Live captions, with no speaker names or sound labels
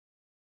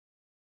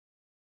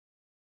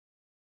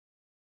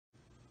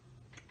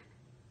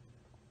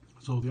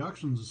So the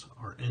auctions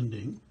are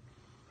ending,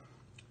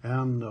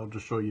 and I'll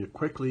just show you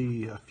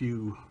quickly a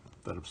few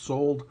that have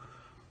sold.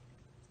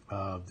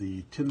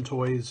 The tin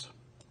toys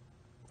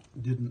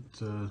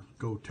didn't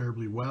go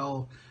terribly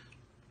well.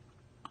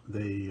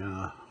 They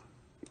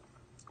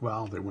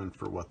they went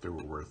for what they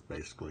were worth,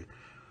 basically,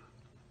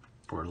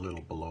 or a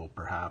little below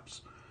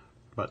perhaps,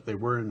 but they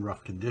were in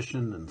rough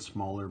condition and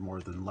smaller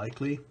more than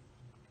likely.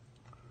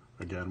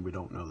 Again, we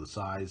don't know the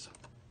size.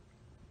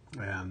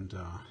 And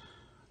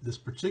this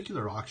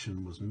particular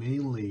auction was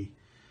mainly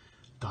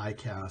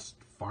die-cast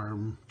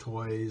farm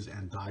toys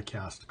and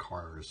die-cast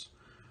cars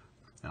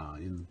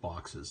in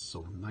boxes.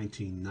 So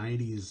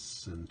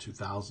 1990s and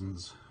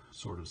 2000s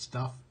sort of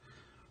stuff.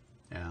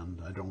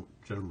 And I don't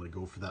generally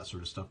go for that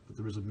sort of stuff, but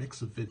there was a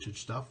mix of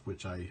vintage stuff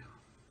which I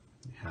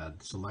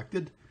had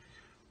selected.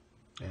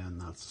 And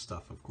that's the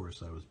stuff, of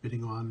course, I was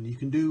bidding on. You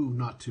can do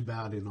not too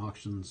bad in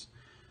auctions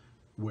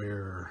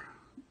where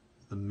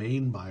the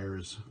main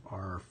buyers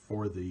are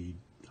for the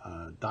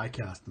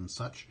die-cast and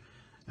such,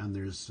 and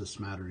there's a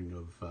smattering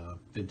of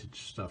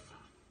vintage stuff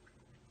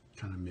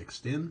kind of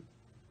mixed in.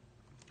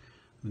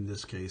 In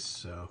this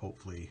case,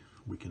 hopefully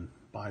we can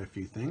buy a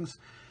few things.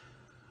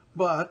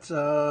 But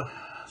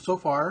so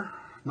far,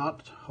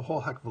 not a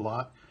whole heck of a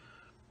lot.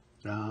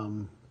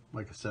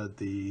 Like I said,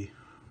 they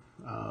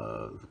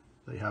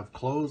have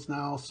closed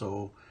now,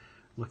 so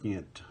looking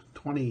at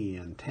 20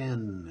 and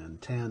 10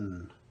 and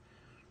 10.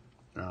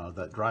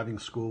 That driving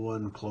school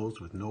one closed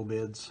with no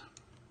bids.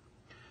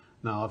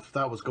 Now, if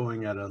that was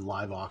going at a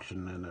live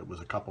auction and it was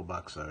a couple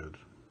bucks, I would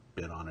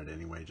bid on it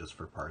anyway, just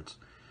for parts.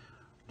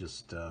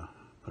 Just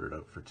put it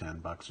out for 10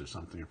 bucks or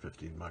something, or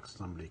 15 bucks.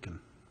 Somebody can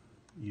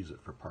use it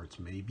for parts,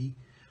 maybe.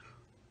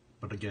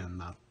 But again,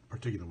 that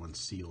particular one's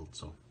sealed.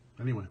 So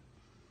anyway,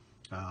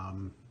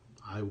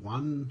 I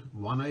won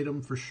one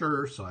item for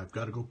sure, so I've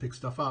got to go pick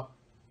stuff up.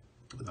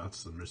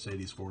 That's the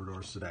Mercedes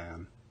four-door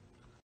sedan.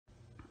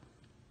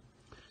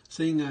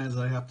 Seeing as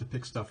I have to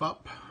pick stuff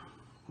up,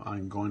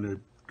 I'm going to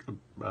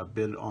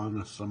bid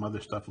on some other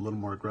stuff a little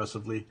more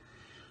aggressively,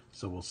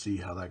 so we'll see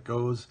how that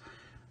goes.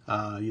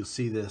 You'll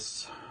see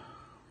this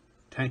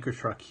tanker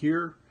truck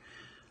here,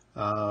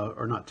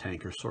 or not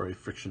tanker, sorry,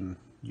 friction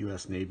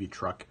US Navy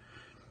truck.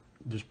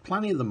 There's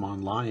plenty of them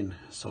online,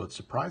 so it's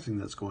surprising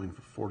that it's going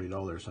for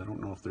 $40. I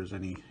don't know if there's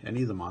any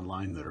of them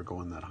online that are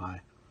going that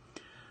high.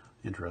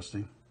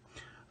 Interesting.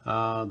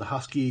 The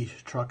Husky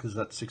truck is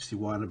at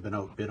 61. I've been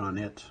outbid on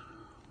it.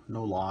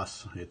 No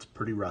loss. It's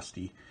pretty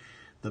rusty.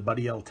 The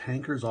Buddy L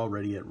tanker is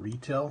already at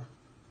retail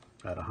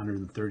at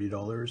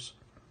 $130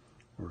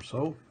 or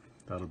so.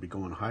 That'll be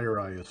going higher,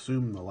 I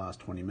assume. In the last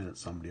 20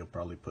 minutes, somebody will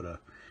probably put a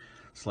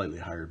slightly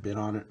higher bid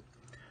on it.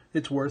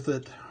 It's worth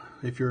it.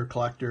 If you're a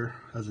collector,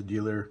 as a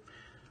dealer,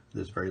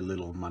 there's very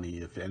little money,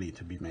 if any,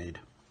 to be made.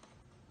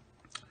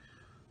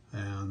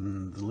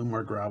 And the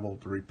Lumar gravel,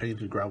 the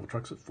repainted gravel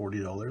truck's at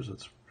 $40.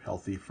 It's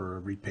healthy for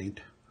a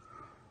repaint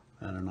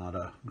and not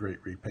a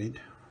great repaint.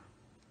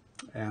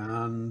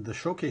 And the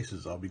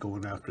showcases, I'll be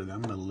going after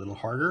them a little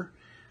harder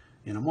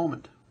in a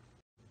moment.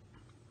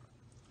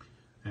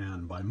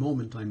 And by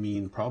moment, I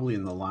mean probably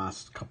in the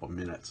last couple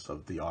minutes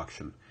of the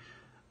auction.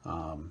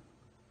 I'm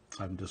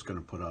just going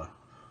to put a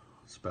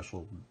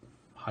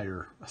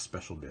higher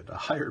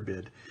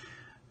bid,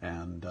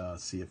 and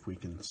see if we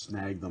can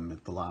snag them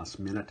at the last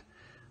minute.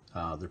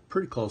 They're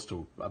pretty close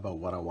to about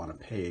what I want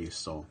to pay,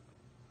 so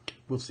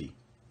we'll see.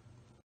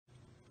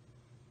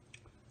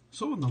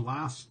 So in the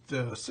last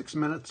 6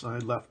 minutes, I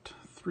left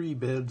 3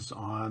 bids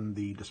on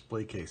the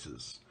display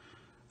cases.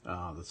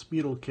 The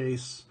Speedo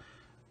case,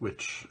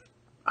 which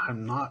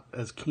I'm not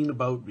as keen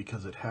about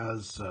because it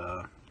has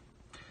an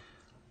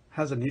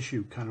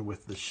issue kind of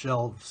with the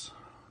shelves.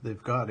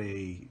 They've got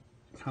a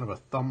kind of a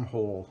thumb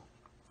hole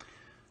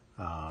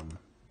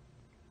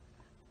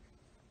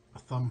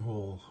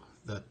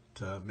that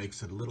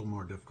makes it a little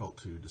more difficult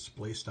to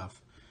display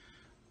stuff,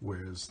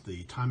 whereas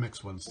the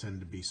Timex ones tend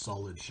to be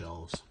solid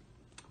shelves.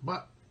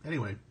 But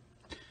anyway,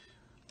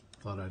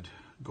 thought I'd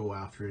go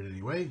after it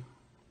anyway.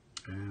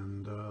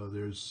 And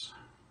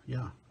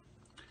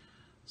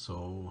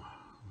so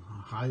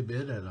high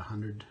bid at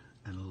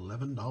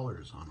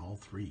 $111 on all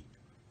 3.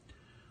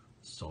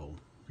 So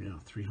yeah,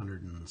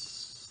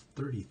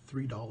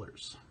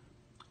 $333.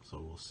 So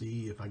we'll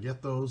see if I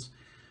get those.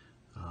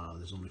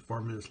 There's only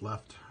 4 minutes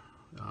left.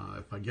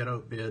 If I get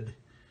outbid,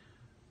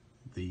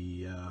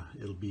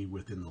 it'll be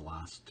within the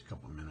last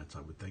couple of minutes, I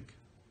would think.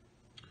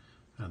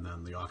 And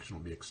then the auction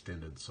will be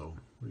extended, so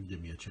it'll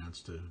give me a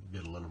chance to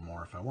bid a little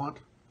more if I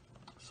want.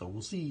 So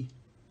we'll see.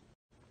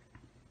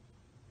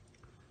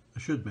 I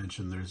should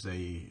mention there's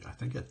I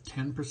think a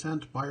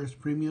 10% buyer's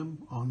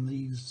premium on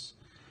these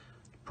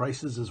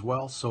prices as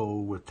well. So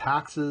with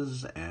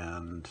taxes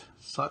and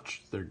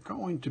such, they're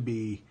going to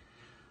be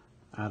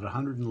at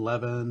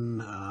 111.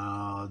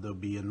 There'll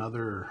be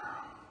another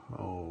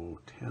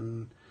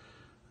 10%,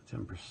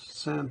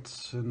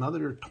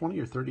 another $20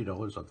 or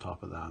 $30 on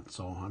top of that.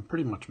 So I'm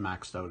pretty much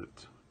maxed out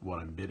at what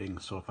I'm bidding.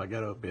 So if I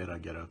get outbid, I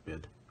get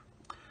outbid.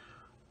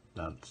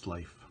 That's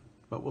life,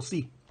 but we'll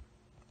see.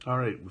 All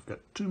right, we've got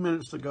 2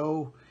 minutes to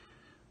go,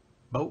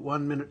 about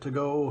 1 minute to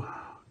go,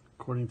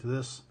 according to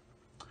this.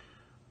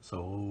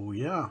 So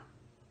yeah,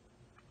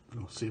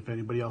 we'll see if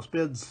anybody else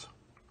bids.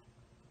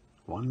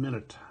 1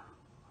 minute.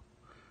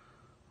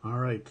 All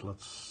right,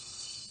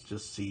 let's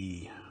just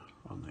see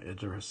on the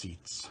edge of our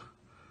seats.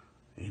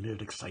 Ain't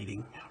it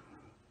exciting?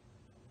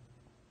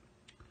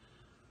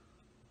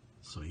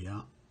 So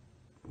yeah,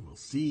 we'll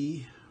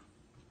see.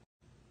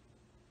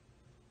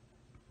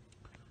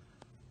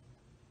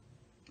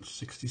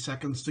 60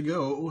 seconds to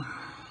go.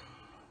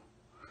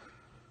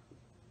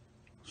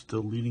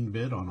 Still leading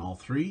bid on all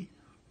three.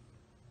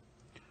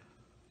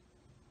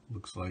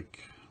 Looks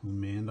like we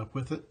may end up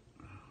with it.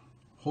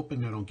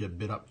 Hoping I don't get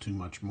bid up too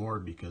much more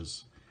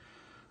because,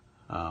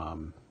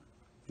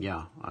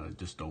 yeah, I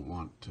just don't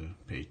want to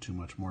pay too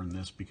much more than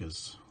this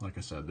because, like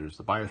I said, there's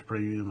the buyer's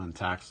premium and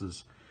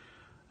taxes,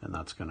 and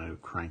that's going to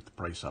crank the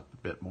price up a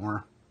bit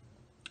more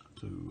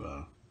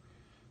to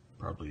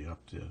probably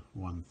up to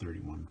 130,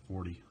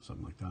 140,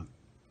 something like that.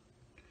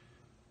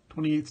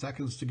 28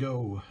 seconds to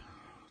go.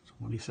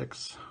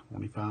 26,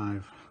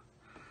 25,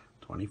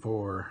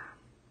 24,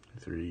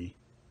 23.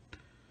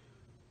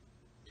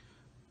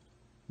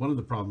 One of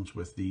the problems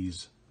with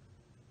these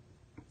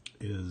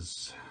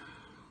is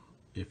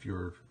if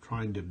you're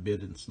trying to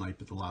bid and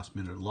snipe at the last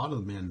minute, a lot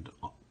of them end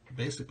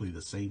basically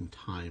the same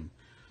time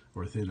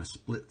or within a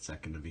split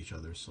second of each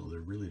other, so they're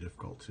really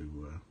difficult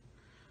to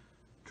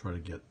try to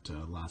get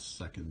last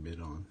second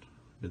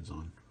bids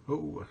on.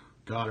 Oh,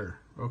 got her.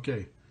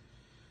 Okay,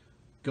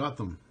 got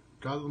them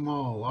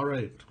all. All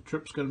right,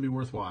 trip's gonna be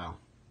worthwhile.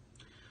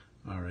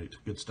 All right,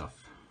 good stuff.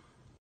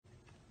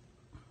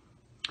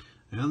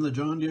 And the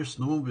John Deere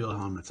snowmobile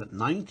helmet's at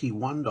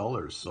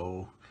 $91,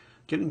 so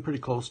getting pretty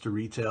close to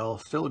retail.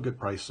 Still a good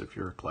price if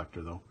you're a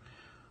collector though.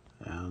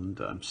 And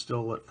I'm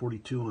still at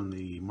 42 on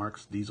the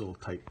Marks diesel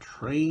type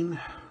train.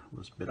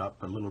 Was bid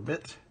up a little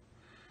bit.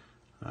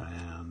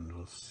 And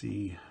we'll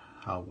see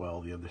how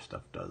well the other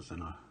stuff does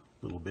in a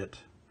little bit.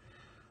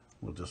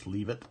 We'll just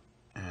leave it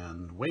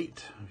and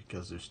wait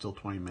because there's still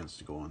 20 minutes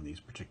to go on these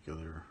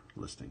particular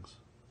listings.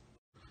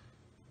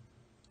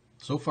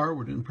 So far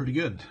we're doing pretty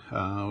good.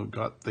 We've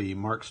got the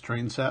Marks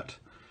train set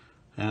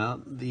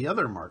and the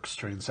other Marks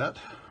train set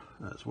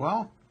as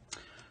well.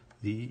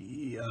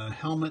 The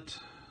helmet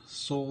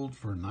sold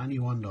for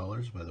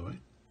 $91, by the way.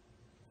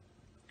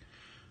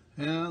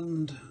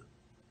 And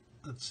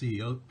let's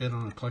see, outbid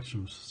on a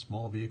collection of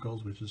small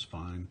vehicles, which is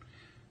fine.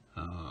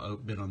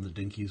 Outbid on the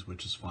dinkies,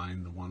 which is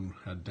fine. The one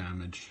had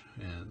damage,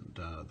 and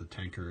the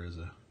tanker is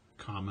a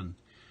common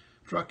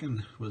truck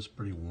and was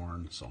pretty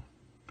worn, so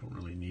don't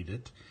really need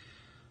it.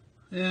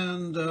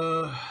 And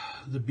the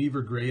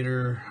beaver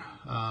grader,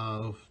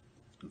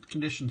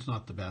 condition's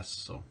not the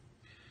best, so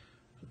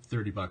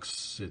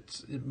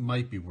 $30. It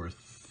might be worth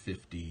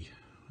 50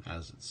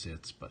 as it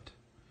sits, but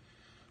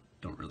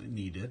don't really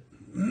need it.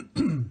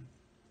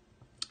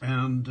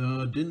 And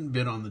didn't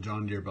bid on the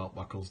John Deere belt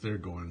buckles. They're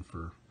going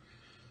for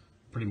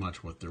pretty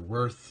much what they're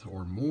worth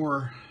or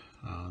more.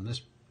 In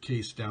this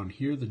case down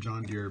here, the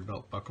John Deere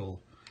belt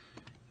buckle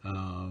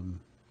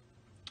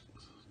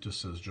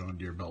just says John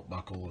Deere belt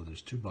buckle, or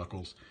there's two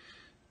buckles,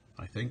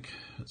 I think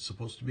it's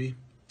supposed to be.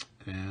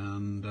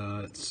 And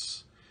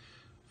it's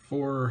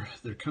for,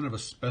 they're kind of a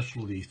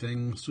specialty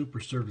thing, Super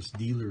Service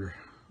Dealer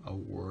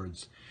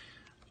Awards.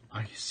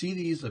 I see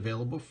these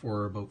available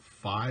for about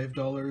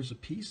 $5 a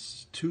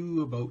piece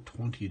to about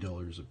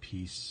 $20 a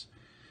piece.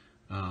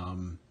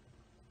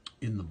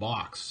 In the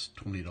box,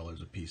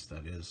 $20 a piece,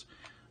 that is,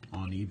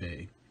 on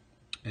eBay.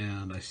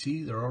 And I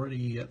see they're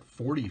already at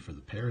 $40 for the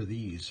pair of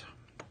these.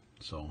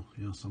 So,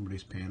 you know,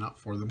 somebody's paying up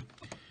for them.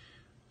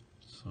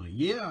 So,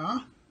 yeah.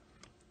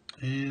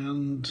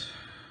 And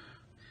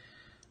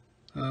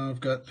I've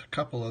got a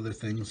couple other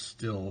things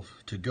still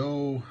to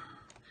go.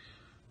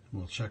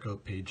 We'll check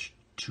out page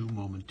 2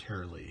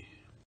 momentarily.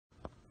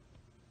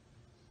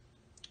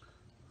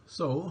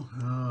 So,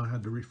 I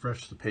had to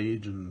refresh the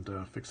page and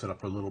fix it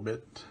up a little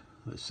bit.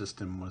 The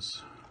system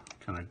was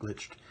kind of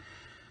glitched.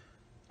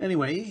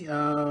 Anyway,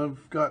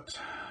 I've got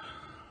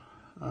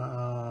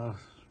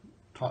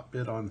top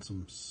bid on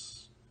some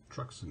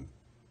trucks and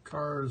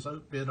cars,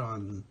 outbid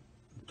on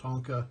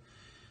Tonka,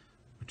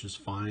 which is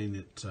fine.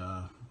 It's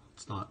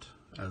not,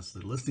 as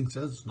the listing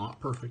says, it's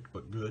not perfect,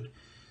 but good.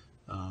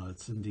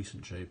 It's in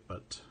decent shape,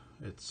 but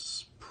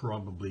it's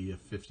probably a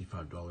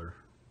 $55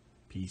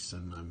 piece,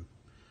 and I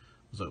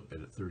was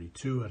outbid at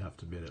 32. I'd have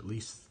to bid at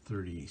least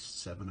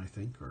 37, I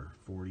think, or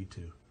 40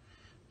 to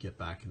get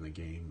back in the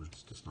game.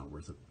 It's just not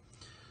worth it.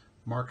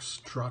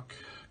 Marks truck,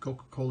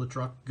 Coca-Cola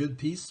truck, good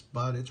piece,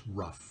 but it's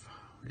rough.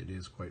 It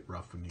is quite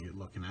rough when you get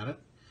looking at it,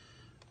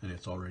 and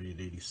it's already at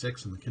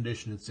 86, and the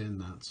condition it's in,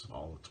 that's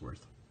all it's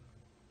worth.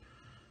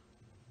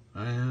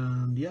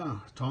 And yeah,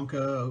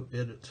 Tonka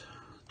outbid at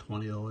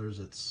 $20.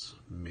 It's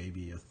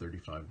maybe a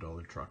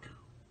 $35 truck,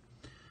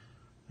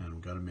 and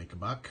we've got to make a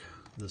buck.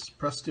 This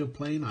pressed steel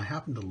plane, I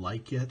happen to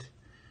like it.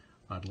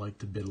 I'd like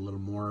to bid a little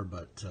more,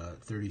 but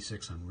at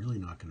 36, I'm really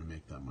not going to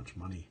make that much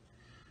money.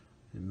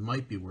 It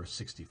might be worth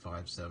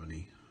 65,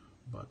 70,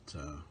 But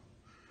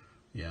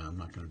yeah, I'm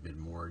not going to bid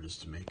more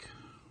just to make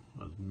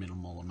a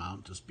minimal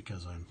amount, just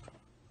because I'm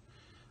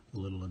a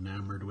little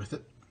enamored with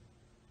it.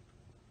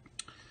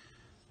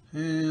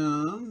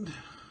 And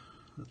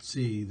let's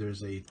see,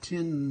 there's a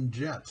tin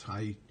jet.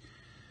 I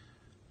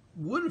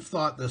would have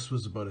thought this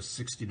was about a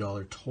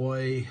 $60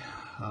 toy.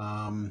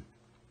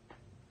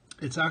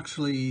 It's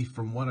actually,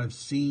 from what I've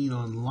seen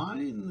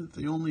online,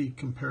 the only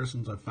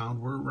comparisons I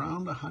found were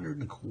around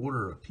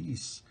 $125 a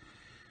piece.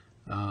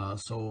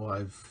 So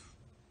I've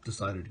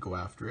decided to go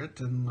after it,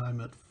 and I'm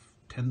at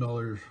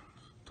 $10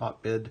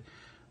 top bid.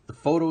 The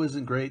photo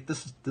isn't great.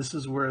 This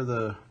is where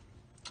the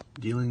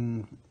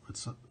dealing with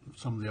some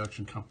of the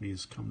auction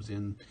companies comes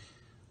in,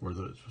 or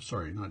the,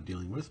 sorry, not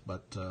dealing with,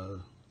 but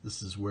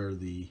this is where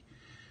the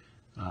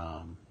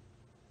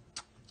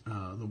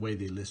way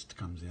they list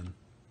comes in.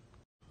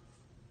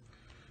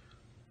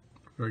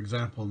 For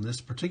example, in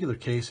this particular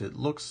case, it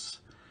looks,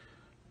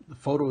 the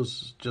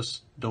photos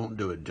just don't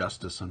do it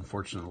justice,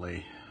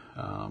 unfortunately.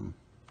 And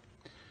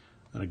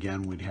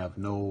again, we'd have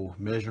no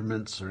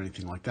measurements or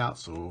anything like that,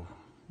 so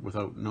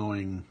without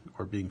knowing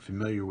or being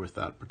familiar with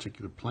that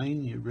particular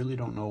plane, you really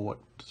don't know what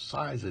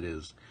size it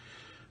is.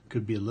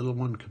 Could be a little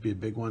one, could be a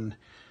big one.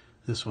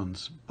 This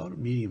one's about a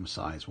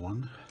medium-sized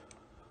one,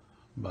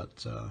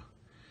 but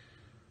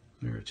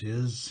there it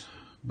is.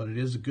 But it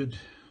is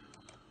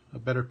a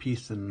better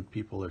piece than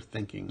people are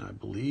thinking, I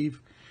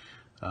believe.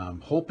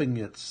 Hoping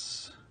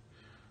it's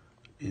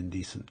in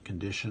decent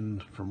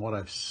condition. From what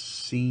I've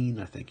seen,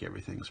 I think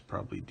everything's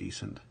probably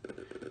decent.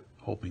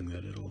 Hoping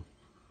that it'll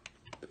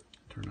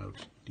turn out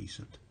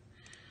decent.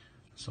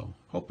 So,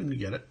 hoping to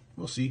get it.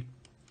 We'll see.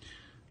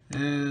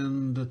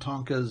 And the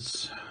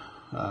Tonkas,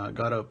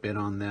 got outbid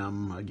on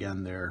them.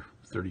 Again, they're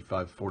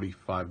 $35,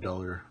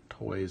 $45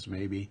 toys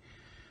maybe.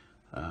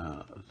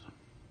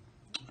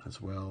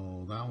 As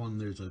well, that one,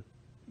 there's a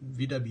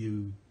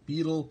VW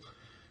Beetle.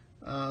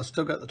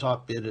 Still got the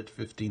top bid at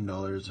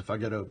 $15. If I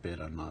get outbid,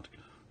 I'm not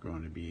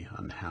going to be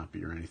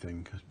unhappy or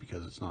anything,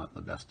 because it's not in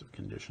the best of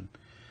condition.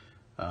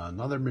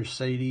 Another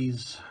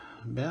Mercedes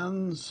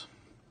Benz,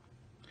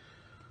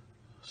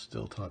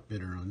 still top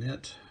bidder on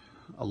it.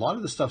 A lot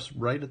of the stuff's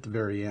right at the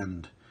very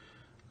end,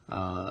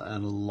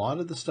 and a lot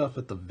of the stuff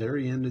at the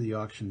very end of the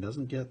auction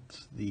doesn't get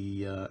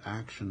the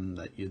action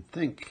that you'd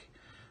think,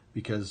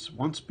 because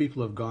once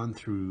people have gone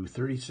through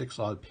 36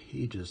 odd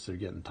pages, they're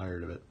getting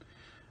tired of it.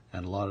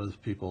 And a lot of the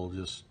people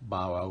just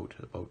bow out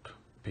about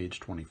page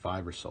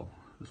 25 or so,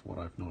 is what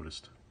I've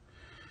noticed.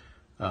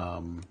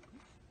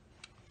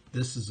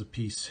 This is a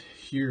piece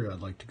here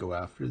I'd like to go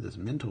after, this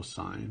Minto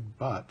sign,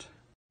 but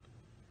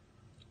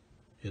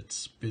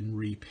it's been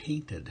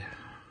repainted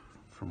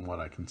from what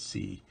I can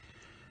see.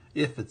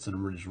 If it's an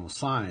original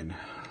sign,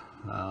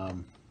 I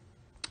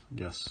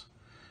guess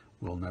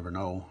we'll never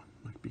know,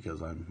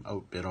 because I'm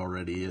outbid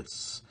already.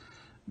 It's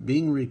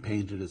being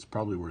repainted. It's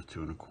probably worth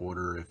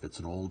 $2.25 if it's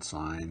an old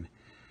sign.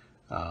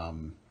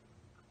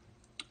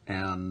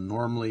 And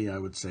normally I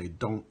would say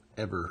don't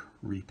ever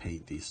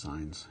repaint these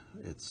signs.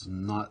 It's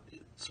not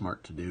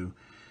smart to do,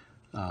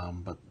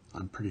 but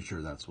I'm pretty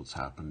sure that's what's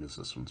happened, is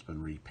this one's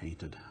been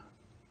repainted.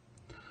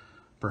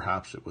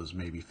 Perhaps it was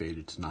maybe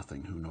faded to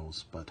nothing, who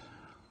knows, but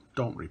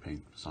don't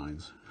repaint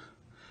signs,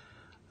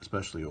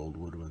 especially old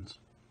wood ones.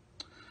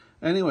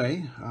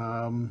 Anyway,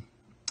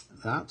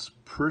 that's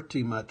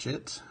pretty much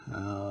it.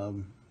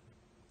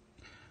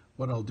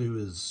 What I'll do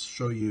is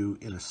show you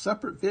in a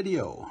separate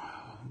video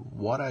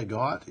what I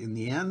got in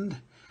the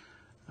end,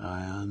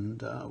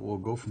 and we'll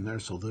go from there.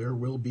 So there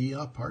will be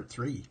a part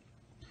 3.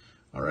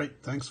 All right,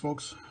 thanks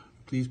folks.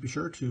 Please be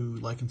sure to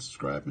like and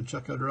subscribe, and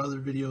check out our other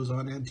videos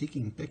on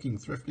antiquing, picking,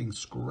 thrifting,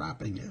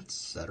 scrapping,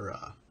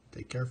 etc.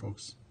 Take care,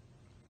 folks.